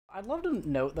I'd love to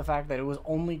note the fact that it was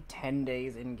only 10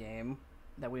 days in-game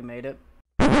that we made it.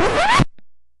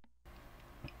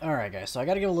 Alright guys, so I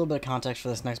gotta give a little bit of context for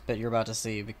this next bit you're about to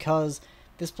see, because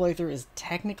this playthrough is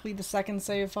technically the second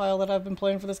save file that I've been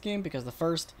playing for this game, because the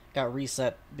first got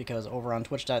reset because over on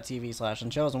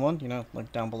twitch.tv/Unchosen1, you know,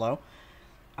 link down below,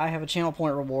 I have a channel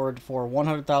point reward for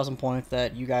 100,000 points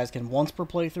that you guys can once per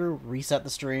playthrough reset the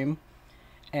stream,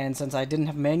 and since I didn't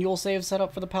have manual saves set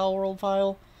up for the Palworld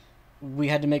file, we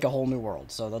had to make a whole new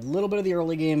world. So the little bit of the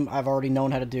early game I've already known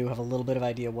how to do, have a little bit of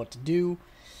idea what to do.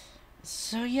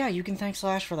 So yeah, you can thank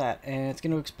Slash for that, and it's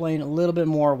going to explain a little bit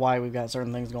more why we've got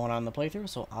certain things going on in the playthrough,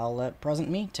 so I'll let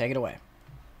present me take it away.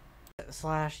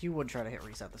 Slash, you would try to hit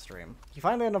reset the stream. You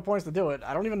finally had enough points to do it.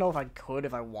 I don't even know if I could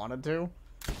if I wanted to.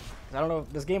 I don't know,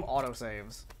 this game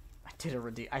auto-saves. I did a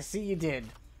redeem. I see you did.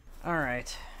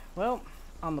 Alright, well,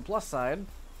 on the plus side,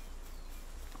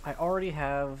 I already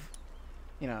have,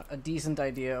 you know, a decent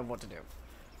idea of what to do.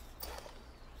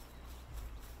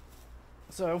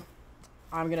 So,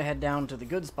 I'm gonna head down to the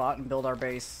good spot and build our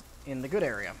base in the good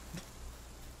area.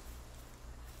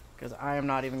 Because I am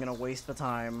not even gonna waste the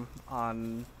time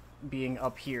on being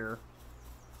up here.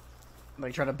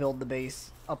 Like, trying to build the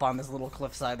base up on this little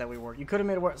cliffside that we were. You could have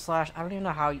made it worse, Slash. I don't even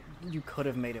know how you could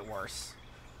have made it worse.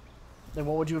 Then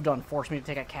what would you have done? Force me to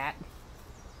take a cat?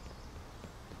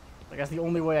 Like, that's the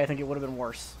only way I think it would have been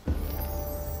worse.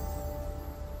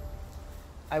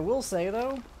 I will say,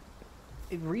 though,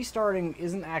 restarting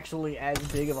isn't actually as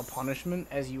big of a punishment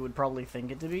as you would probably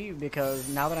think it to be, because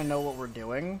now that I know what we're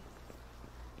doing,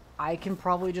 I can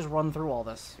probably just run through all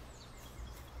this.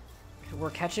 We're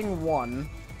catching one,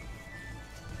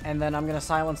 and then I'm going to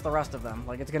silence the rest of them.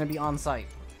 Like, it's going to be on site.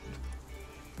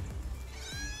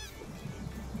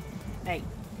 Hey.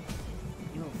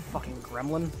 You little fucking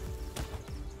gremlin.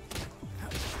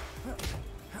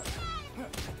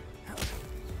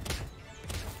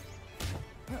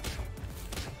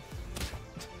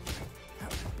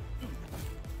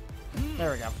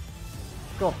 There we go.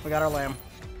 Cool, we got our lamb.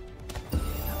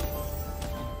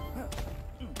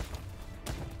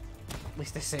 At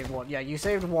least they saved one. Yeah, you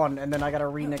saved one, and then I gotta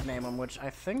re-nickname him, which I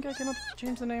think I can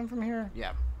change the name from here?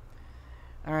 Yeah.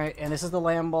 Alright, and this is the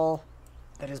lamb ball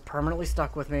that is permanently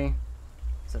stuck with me.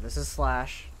 So this is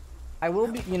Slash. I will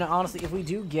be, you know, honestly, if we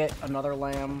do get another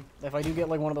lamb, if I do get,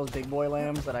 like, one of those big boy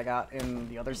lambs that I got in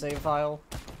the other save file,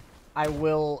 I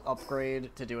will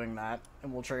upgrade to doing that,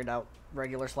 and we'll trade out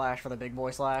regular Slash for the big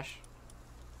boy Slash.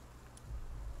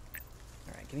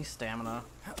 Alright, give me stamina.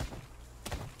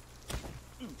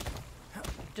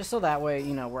 Just so that way,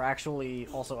 you know, we're actually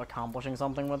also accomplishing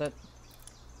something with it.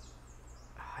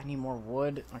 I need more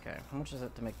wood. Okay, how much is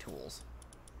it to make tools?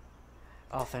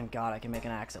 Oh, thank God, I can make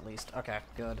an axe at least. Okay,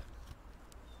 good.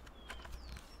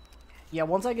 Yeah,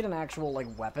 once I get an actual,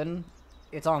 like, weapon,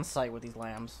 it's on site with these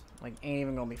lambs. Like, ain't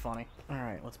even gonna be funny.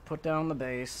 Alright, let's put down the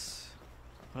base.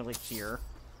 Put it, like, here.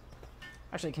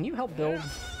 Actually, can you help build?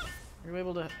 Are you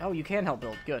able to... Oh, you can help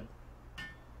build. Good.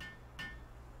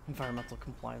 Environmental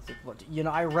compliance. You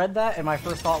know, I read that, and my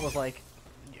first thought was, like,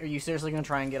 are you seriously gonna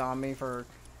try and get on me for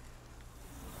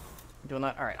doing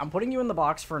that? Alright, I'm putting you in the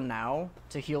box for now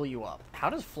to heal you up. How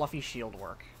does Fluffy Shield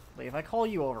work? Like, if I call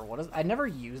you over, what is... I never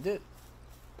used it.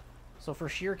 So for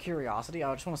sheer curiosity,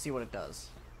 I just want to see what it does.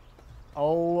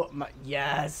 Oh my...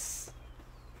 Yes!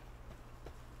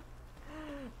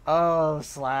 Oh,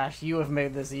 Slash, you have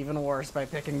made this even worse by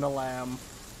picking the lamb.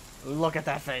 Look at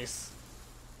that face.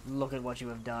 Look at what you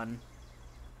have done.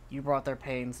 You brought their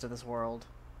pains to this world.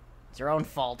 It's your own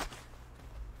fault.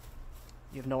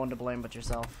 You have no one to blame but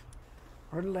yourself.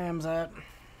 Where the lambs at?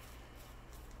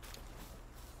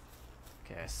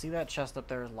 Okay, I see that chest up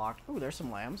there is locked. Ooh, there's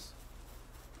some lambs.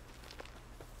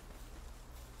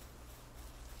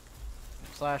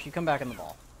 Slash, you come back in the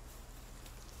ball.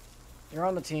 You're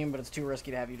on the team, but it's too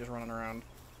risky to have you just running around.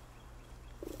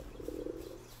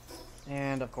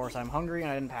 And, of course, I'm hungry and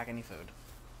I didn't pack any food.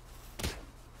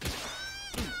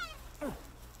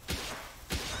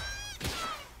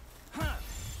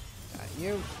 Got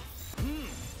you.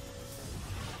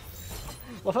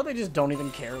 Love how they just don't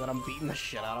even care that I'm beating the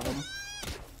shit out of them.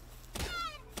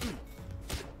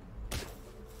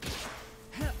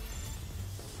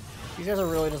 These guys are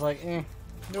really just like, eh,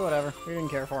 do whatever. They didn't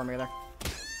care for him either.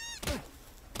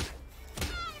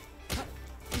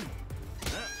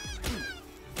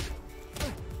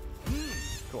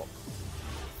 Cool.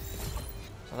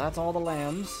 So that's all the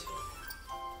lambs.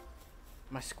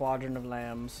 My squadron of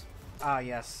lambs. Ah,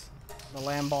 yes. The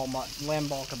lamb ball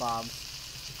kebabs.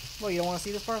 Well, you don't want to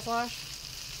see this part, Slash?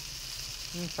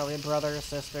 Probably a brother, a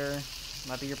sister.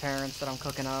 Might be your parents that I'm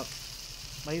cooking up.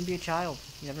 Might even be a child.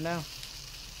 You never know.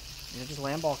 These are just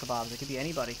lamb ball kebabs. It could be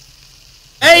anybody.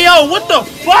 Hey, yo, what the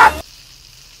fuck?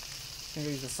 I'm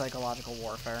gonna use the psychological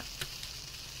warfare.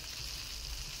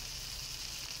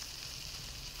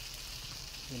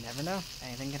 You never know.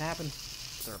 Anything can happen.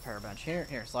 There's a repair bench. Here,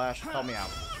 Slash, help me out.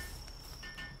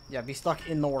 Yeah, be stuck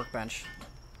in the workbench.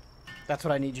 That's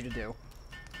what I need you to do.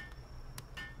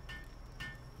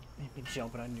 Made me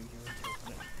jump and I knew you were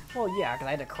doing it. Well, yeah, because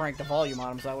I had to crank the volume on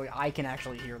them so that way I can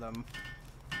actually hear them.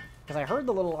 Because I heard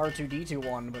the little R2-D2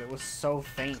 one, but it was so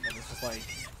faint that it's just like,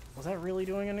 was that really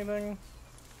doing anything?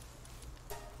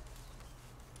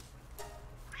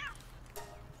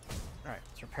 Alright,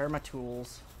 let's repair my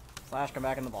tools. Slash, come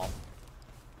back in the ball.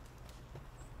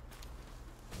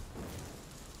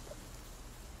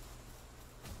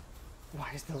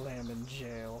 Why is the lamb in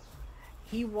jail?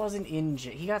 He wasn't in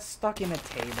jail. He got stuck in a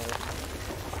table.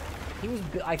 He was.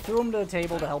 I threw him to the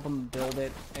table to help him build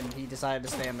it, and he decided to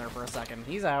stand there for a second.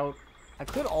 He's out. I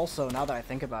could also, now that I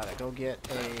think about it, go get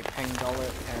a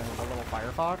pangolin and a little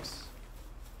firefox.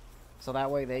 So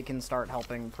that way they can start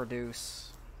helping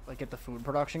produce, like, get the food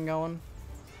production going.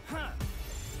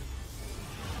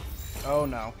 Oh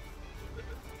no.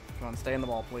 Come on, stay in the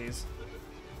ball, please.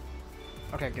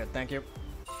 Okay, good, thank you.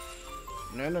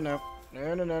 No, no, no.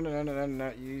 No, no, no, no, no, no,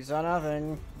 no. You saw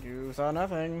nothing. You saw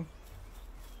nothing.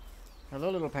 Hello,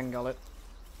 little pangolin.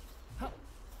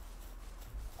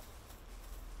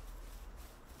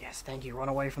 Yes, thank you. Run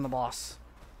away from the boss.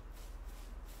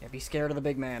 Yeah, be scared of the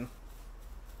big man.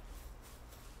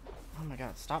 Oh my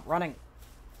god, stop running.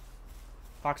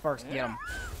 Fox Sparks, get him.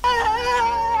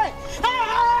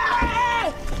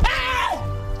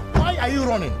 Why are you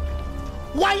running?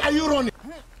 Why are you running?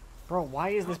 Bro, why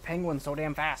is this penguin so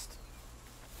damn fast?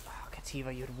 Oh,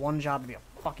 Kativa, you had one job to be a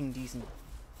fucking decent.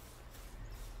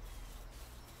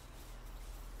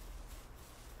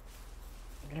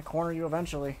 I'm gonna corner you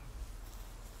eventually.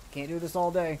 Can't do this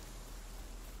all day.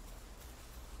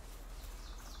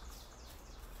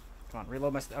 Come on,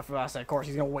 reload my stuff. Of course,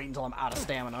 he's gonna wait until I'm out of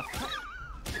stamina.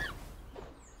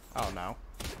 Oh no.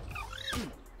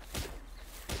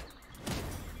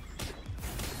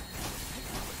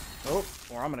 Oh,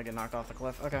 or I'm gonna get knocked off the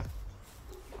cliff. Okay.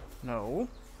 No.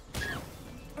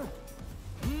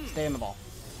 Stay in the ball.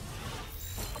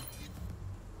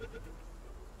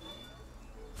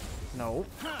 No.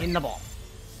 In the ball.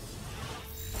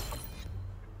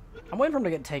 I'm waiting for him to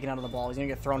get taken out of the ball. He's gonna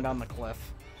get thrown down the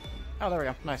cliff. Oh, there we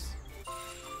go. Nice.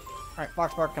 Alright,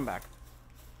 Fox Bark, come back.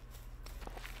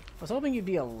 I was hoping you'd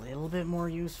be a little bit more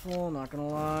useful, not gonna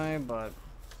lie, but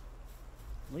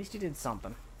at least you did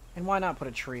something. And why not put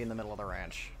a tree in the middle of the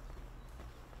ranch?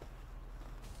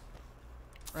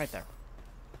 Right there.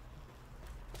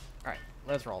 Alright,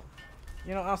 let's roll.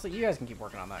 You know, honestly, you guys can keep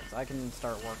working on that, because I can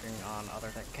start working on other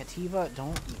things. Kativa,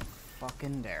 don't you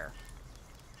fucking dare.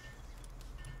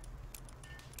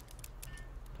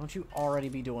 Don't you already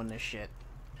be doing this shit.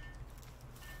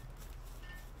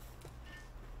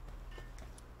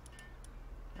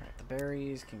 Alright, the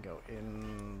berries can go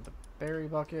in the berry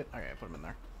bucket. Okay, put them in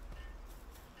there.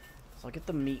 So I'll get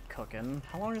the meat cooking.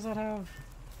 How long does that have?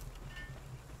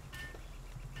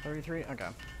 33? Okay.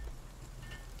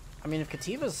 I mean, if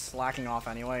Kativa's slacking off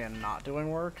anyway and not doing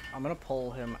work, I'm gonna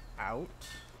pull him out.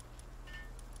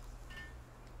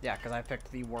 Yeah, because I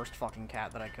picked the worst fucking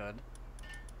cat that I could.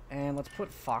 And let's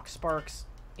put Fox Sparks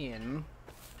in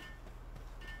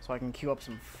so I can queue up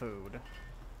some food.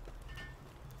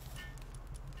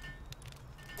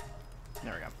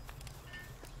 There we go.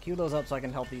 Queue those up so I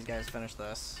can help these guys finish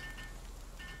this.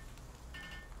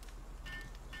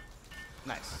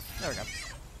 Nice. There we go.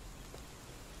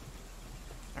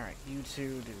 Alright, you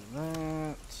two do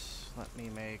that. Let me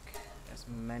make as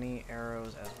many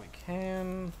arrows as we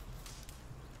can.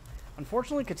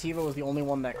 Unfortunately, Kativa was the only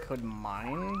one that could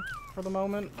mine for the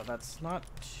moment, but that's not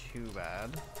too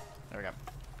bad. There we go.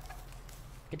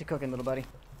 Get to cooking, little buddy.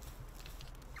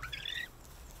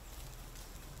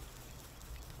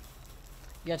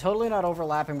 Yeah, totally not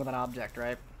overlapping with an object,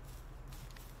 right?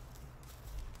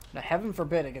 Now, heaven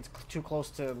forbid it gets too close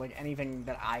to, like, anything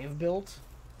that I've built.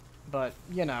 But,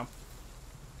 you know.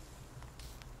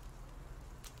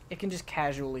 It can just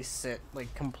casually sit,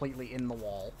 like, completely in the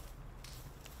wall.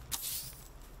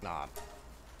 Not.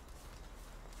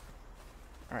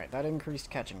 Alright, that increased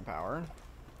catching power.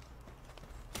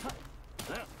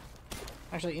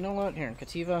 Actually, you know what? Here,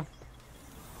 Kativa.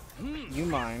 You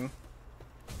mine.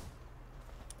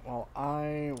 While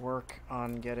I work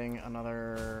on getting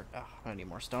another... Oh, I need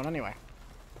more stone anyway.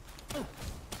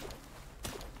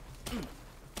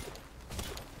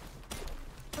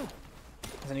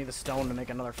 Because I need the stone to make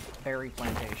another berry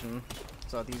plantation.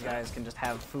 So that these guys can just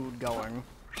have food going.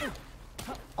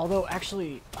 Although,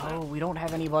 actually, oh, we don't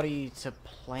have anybody to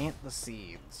plant the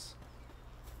seeds.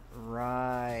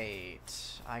 Right.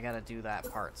 I gotta do that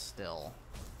part still.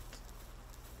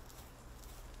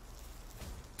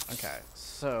 Okay,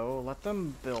 so let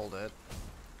them build it.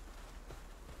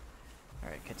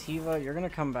 Alright, Kativa, you're gonna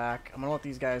come back. I'm gonna let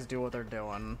these guys do what they're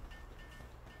doing.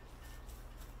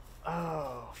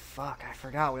 Oh, fuck, I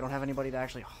forgot. We don't have anybody to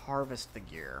actually harvest the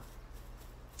gear.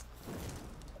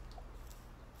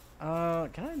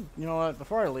 Can I... You know what?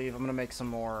 Before I leave, I'm gonna make some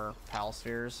more pal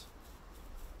spheres.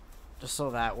 Just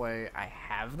so that way I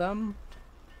have them.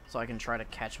 So I can try to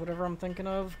catch whatever I'm thinking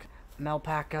of.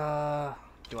 Malpaca...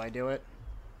 Do I do it?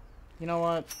 You know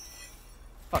what?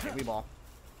 Fuck it, we ball.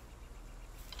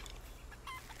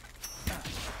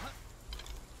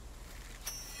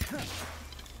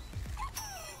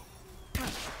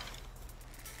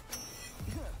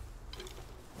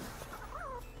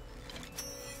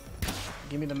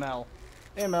 Give me the Mel.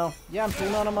 Hey Mel. Yeah, I'm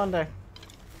streaming on a Monday.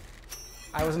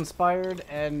 I was inspired,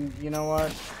 and you know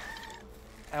what?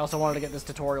 I also wanted to get this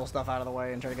tutorial stuff out of the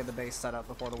way and try to get the base set up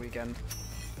before the weekend.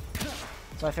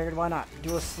 So I figured, why not?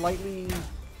 Do a slightly...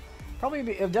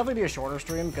 it'll definitely be a shorter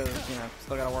stream, because, you know,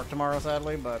 still gotta work tomorrow,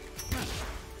 sadly, but...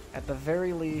 At the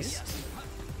very least...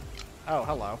 Oh,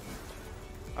 hello.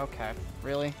 Okay.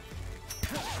 Really?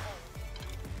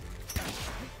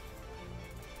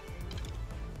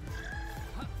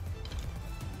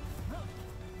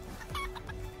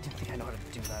 Didn't think I know how to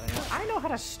do that anymore. I know how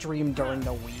to stream during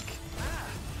the week.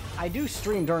 I do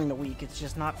stream during the week, it's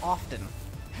just not often.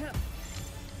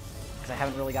 Because I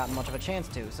haven't really gotten much of a chance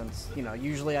to, since, you know,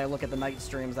 usually I look at the night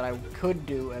streams that I could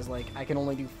do as, like, I can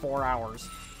only do 4 hours.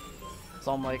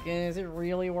 So I'm like, is it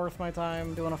really worth my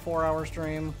time doing a 4-hour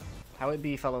stream? How it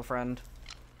be, fellow friend?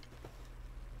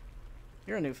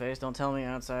 You're a new face, don't tell me,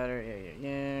 outsider.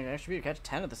 Yeah, I should be to catch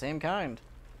 10 of the same kind.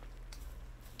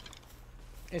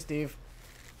 Hey, Steve.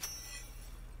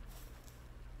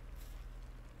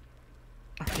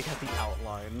 I got the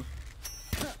outline.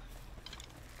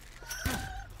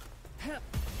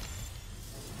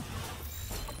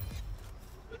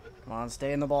 Come on,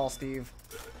 stay in the ball, Steve.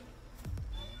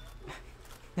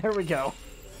 There we go.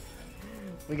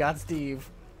 We got Steve.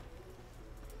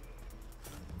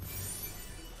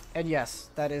 And yes,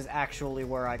 that is actually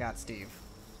where I got Steve.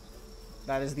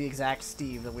 That is the exact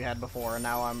Steve that we had before, and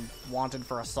now I'm wanted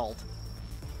for assault.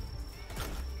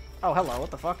 Oh, hello,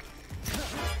 what the fuck?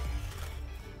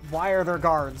 Why are there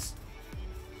guards?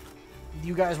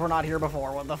 You guys were not here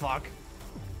before, what the fuck?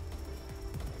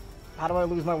 How do I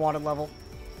lose my wanted level?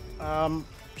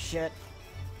 Shit.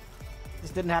 This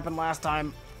didn't happen last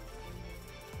time.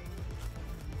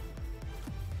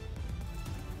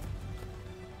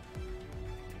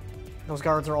 Those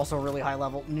guards are also really high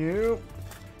level. Nope.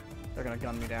 They're gonna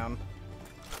gun me down.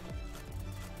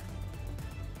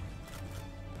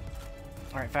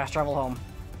 Alright, fast travel home.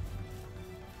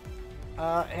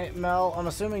 Hey, Mel, I'm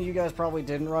assuming you guys probably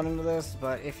didn't run into this,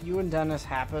 but if you and Dennis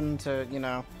happen to, you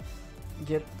know,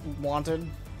 get wanted,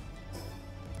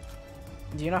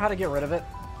 do you know how to get rid of it?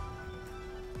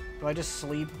 Do I just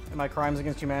sleep and my crimes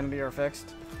against humanity are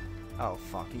fixed? Oh,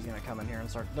 fuck, he's gonna come in here and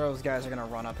start... Those guys are gonna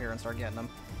run up here and start getting them.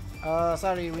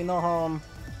 Sorry, we know home.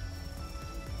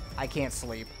 I can't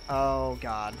sleep. Oh,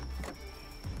 God.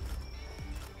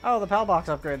 Oh, the PAL box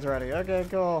upgrade's ready. Okay,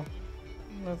 cool.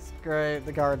 That's great.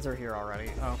 The guards are here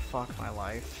already. Oh, fuck my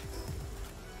life.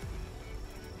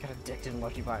 Got addicted and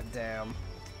lucky by... Damn.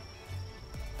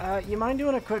 You mind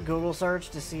doing a quick Google search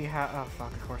to see how... Oh,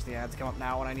 fuck, of course the ads come up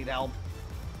now when I need help.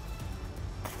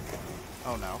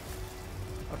 Oh, no.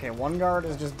 Okay, one guard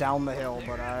is just down the hill,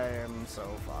 but I am so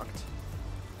fucked.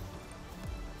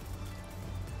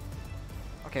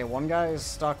 Okay, one guy is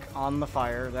stuck on the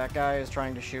fire. That guy is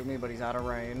trying to shoot me, but he's out of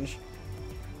range.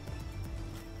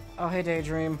 Oh, hey,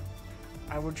 Daydream.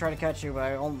 I would try to catch you, but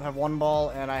I only have one ball,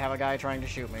 and I have a guy trying to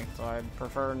shoot me, so I'd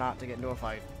prefer not to get into a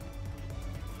fight.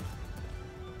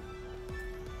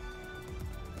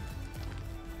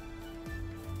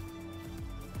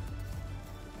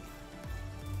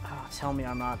 Oh, tell me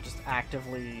I'm not just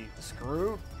actively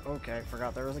screwed. Okay,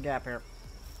 forgot there was a gap here.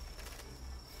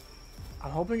 I'm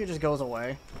hoping it just goes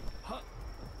away.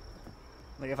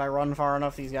 Like, if I run far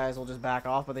enough, these guys will just back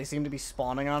off, but they seem to be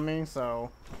spawning on me,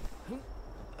 so...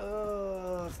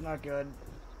 Oh, it's not good.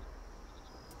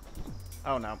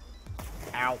 Oh, no.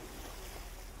 Ow.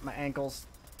 My ankles.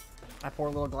 My poor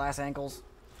little glass ankles.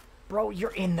 Bro, you're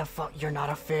in the you're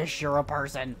not a fish, you're a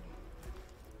person.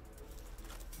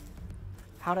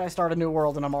 How did I start a new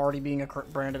world and I'm already being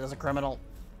branded as a criminal?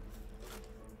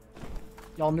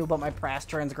 Y'all knew about my past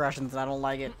transgressions and I don't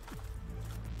like it.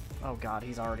 Oh god,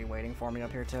 he's already waiting for me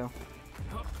up here too.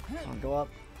 Come on, go up.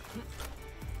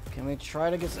 Can we try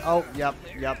to get... Oh, yep.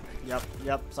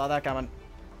 Saw that coming.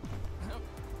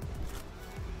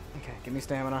 Okay, give me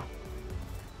stamina.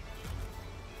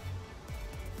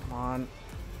 Come on.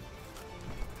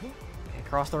 Okay,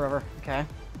 cross the river. Okay.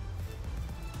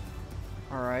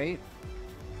 Alright.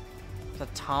 There's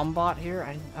a Tombot here?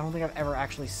 I don't think I've ever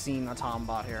actually seen a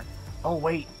Tombot here. Oh,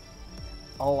 wait.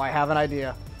 Oh, I have an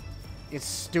idea. It's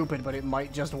stupid, but it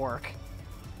might just work.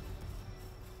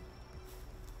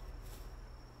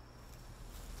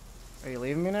 Are you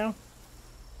leaving me now?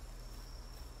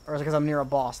 Or is it because I'm near a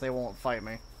boss they won't fight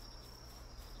me? It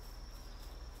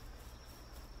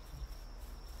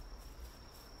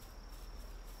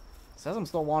says I'm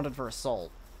still wanted for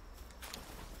assault.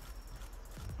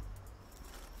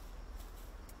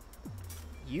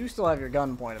 You still have your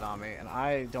gun pointed on me, and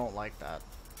I don't like that.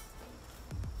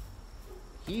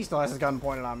 He still has his gun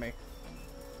pointed on me.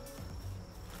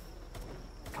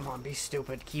 Come on, be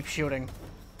stupid. Keep shooting.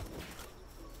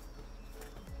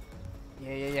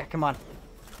 Yeah, come on.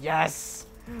 Yes!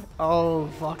 Oh,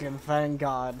 fucking thank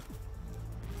God.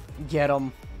 Get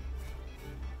him.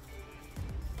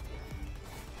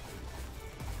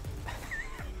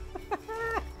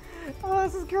 Oh,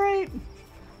 this is great!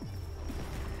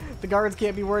 The guards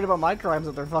can't be worried about my crimes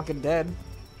if they're fucking dead.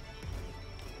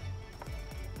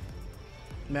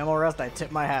 Memo Rest, I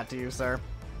tip my hat to you, sir.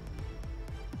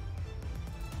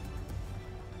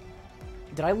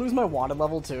 Did I lose my wanted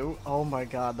level too? Oh my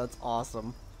god, that's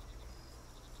awesome.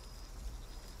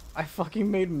 I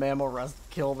fucking made Mammo Rest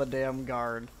kill the damn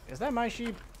guard. Is that my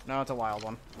sheep? No, it's a wild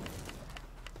one.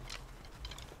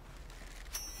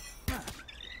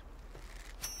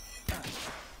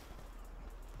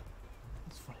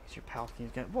 It's funny, is your pal can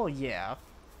get... Well, yeah.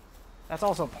 That's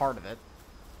also part of it.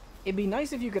 It'd be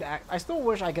nice if you could I still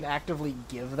wish I could actively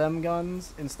give them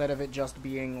guns instead of it just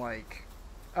being like...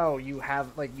 Oh, you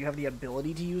have the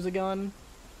ability to use a gun?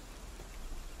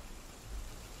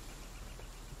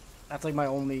 That's like my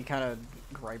only kind of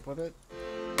gripe with it.